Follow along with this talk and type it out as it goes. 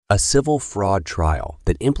A civil fraud trial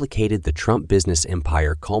that implicated the Trump business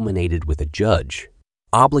empire culminated with a judge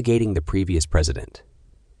obligating the previous president,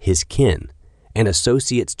 his kin, and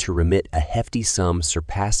associates to remit a hefty sum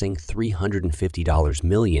surpassing $350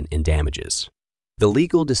 million in damages. The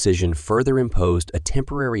legal decision further imposed a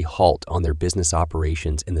temporary halt on their business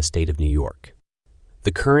operations in the state of New York.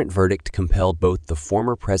 The current verdict compelled both the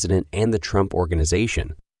former president and the Trump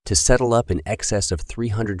Organization to settle up in excess of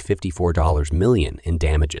 $354 million in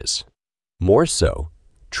damages. More so,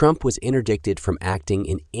 Trump was interdicted from acting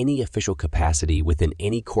in any official capacity within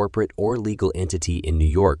any corporate or legal entity in New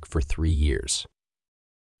York for 3 years.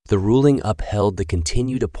 The ruling upheld the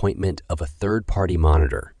continued appointment of a third-party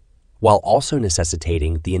monitor, while also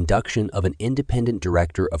necessitating the induction of an independent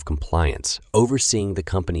director of compliance overseeing the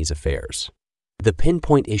company's affairs. The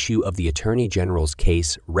pinpoint issue of the Attorney General's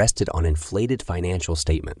case rested on inflated financial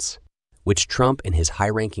statements, which Trump and his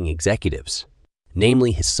high-ranking executives,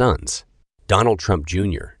 namely his sons, Donald Trump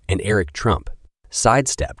Jr. and Eric Trump,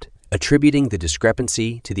 sidestepped, attributing the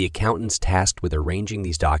discrepancy to the accountants tasked with arranging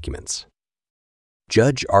these documents.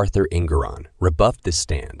 Judge Arthur Engoron rebuffed this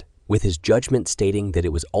stand, with his judgment stating that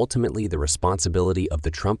it was ultimately the responsibility of the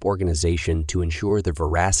Trump Organization to ensure the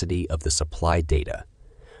veracity of the supplied data,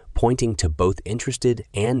 pointing to both interested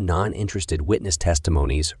and non-interested witness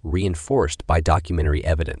testimonies reinforced by documentary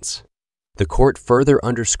evidence. The court further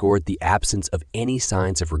underscored the absence of any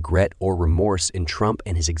signs of regret or remorse in Trump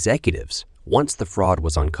and his executives once the fraud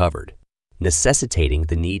was uncovered, necessitating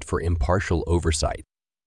the need for impartial oversight.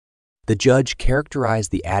 The judge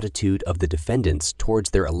characterized the attitude of the defendants towards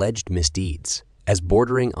their alleged misdeeds as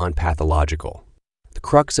bordering on pathological. The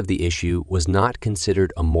crux of the issue was not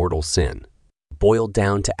considered a mortal sin, boiled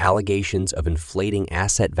down to allegations of inflating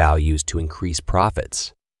asset values to increase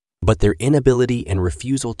profits, but their inability and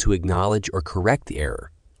refusal to acknowledge or correct the error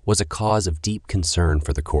was a cause of deep concern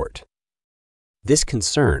for the court. This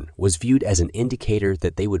concern was viewed as an indicator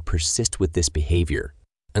that they would persist with this behavior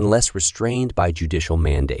unless restrained by judicial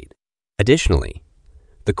mandate. Additionally,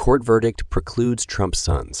 the court verdict precludes Trump's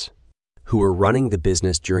sons, who were running the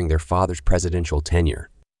business during their father's presidential tenure,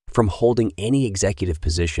 from holding any executive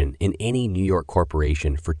position in any New York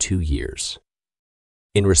corporation for 2 years.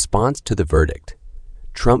 In response to the verdict,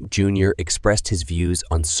 Trump Jr. expressed his views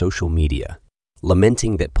on social media,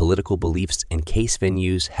 lamenting that political beliefs and case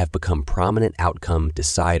venues have become prominent outcome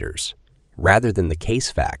deciders, rather than the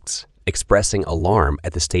case facts, expressing alarm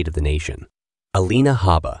at the state of the nation. Alina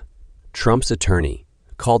Habba, Trump's attorney,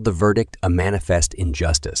 called the verdict a manifest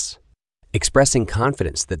injustice, expressing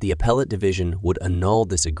confidence that the appellate division would annul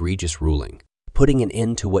this egregious ruling, putting an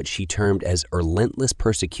end to what she termed as relentless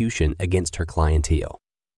persecution against her clientele.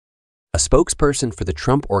 A spokesperson for the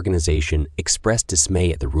Trump Organization expressed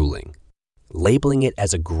dismay at the ruling, labeling it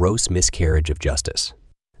as a gross miscarriage of justice,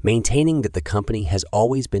 maintaining that the company has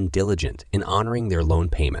always been diligent in honoring their loan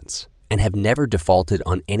payments and have never defaulted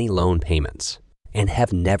on any loan payments and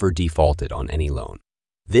have never defaulted on any loan.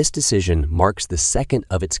 This decision marks the second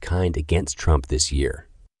of its kind against Trump this year,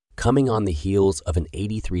 coming on the heels of an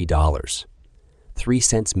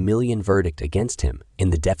 $83.03 million verdict against him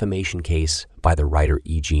in the defamation case by the writer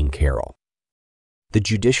E. Jean Carroll. The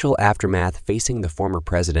judicial aftermath facing the former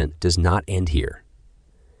president does not end here.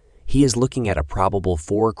 He is looking at a probable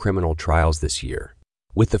 4 criminal trials this year,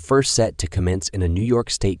 with the first set to commence in a New York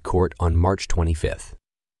State court on March 25th.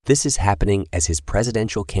 This is happening as his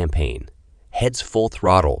presidential campaign heads full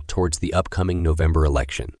throttle towards the upcoming November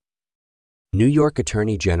election. New York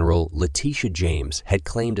Attorney General Letitia James had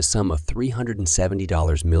claimed a sum of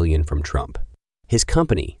 $370 million from Trump, his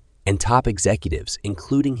company, and top executives,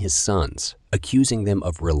 including his sons, accusing them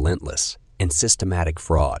of relentless and systematic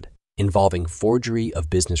fraud involving forgery of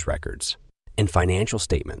business records and financial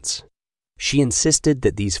statements. She insisted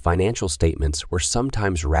that these financial statements were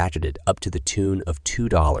sometimes ratcheted up to the tune of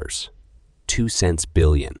 $2.02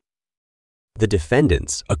 billion. The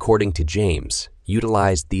defendants, according to James,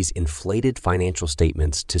 utilized these inflated financial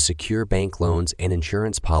statements to secure bank loans and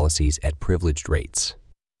insurance policies at privileged rates,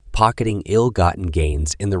 pocketing ill-gotten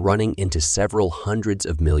gains in the running into several hundreds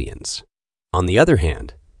of millions. On the other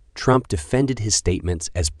hand, Trump defended his statements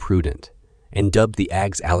as prudent and dubbed the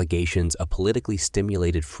AG's allegations a politically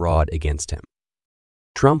stimulated fraud against him.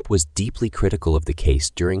 Trump was deeply critical of the case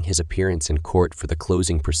during his appearance in court for the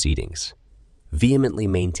closing proceedings, vehemently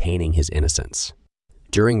maintaining his innocence.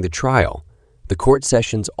 During the trial, the court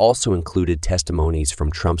sessions also included testimonies from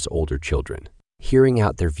Trump's older children, hearing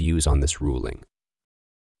out their views on this ruling.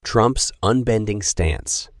 Trump's unbending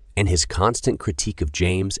stance and his constant critique of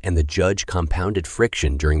James and the judge compounded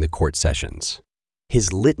friction during the court sessions.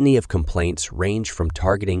 His litany of complaints ranged from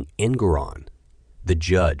targeting Engoron the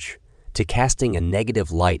judge, to casting a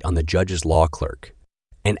negative light on the judge's law clerk,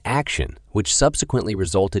 an action which subsequently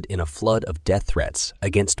resulted in a flood of death threats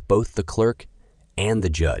against both the clerk and the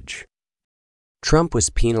judge. Trump was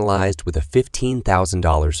penalized with a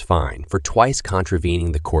 $15,000 fine for twice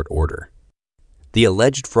contravening the court order. The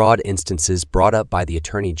alleged fraud instances brought up by the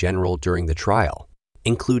Attorney General during the trial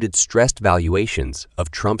included stressed valuations of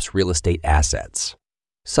Trump's real estate assets.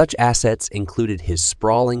 Such assets included his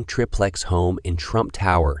sprawling triplex home in Trump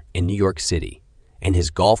Tower in New York City and his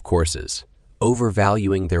golf courses,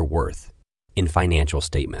 overvaluing their worth in financial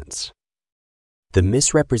statements. The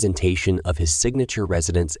misrepresentation of his signature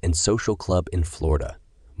residence and social club in Florida,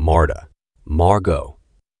 Mar-a-Lago,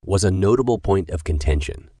 was a notable point of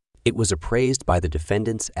contention. It was appraised by the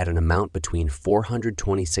defendants at an amount between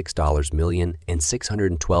 $426 million and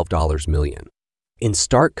 $612 million. In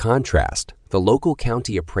stark contrast, the local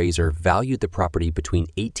county appraiser valued the property between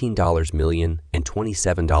 $18 million and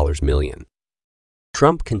 $27 million.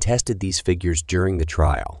 Trump contested these figures during the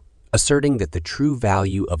trial, asserting that the true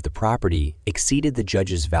value of the property exceeded the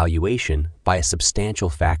judge's valuation by a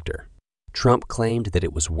substantial factor. Trump claimed that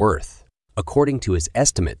it was worth, according to his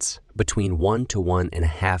estimates, between $1 to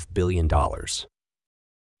 $1.5 billion.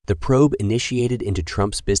 The probe initiated into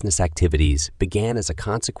Trump's business activities began as a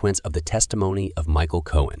consequence of the testimony of Michael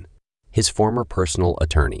Cohen, his former personal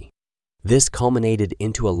attorney. This culminated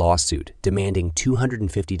into a lawsuit demanding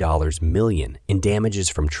 $250 million in damages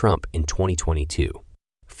from Trump in 2022,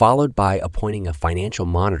 followed by appointing a financial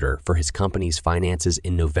monitor for his company's finances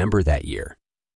in November that year.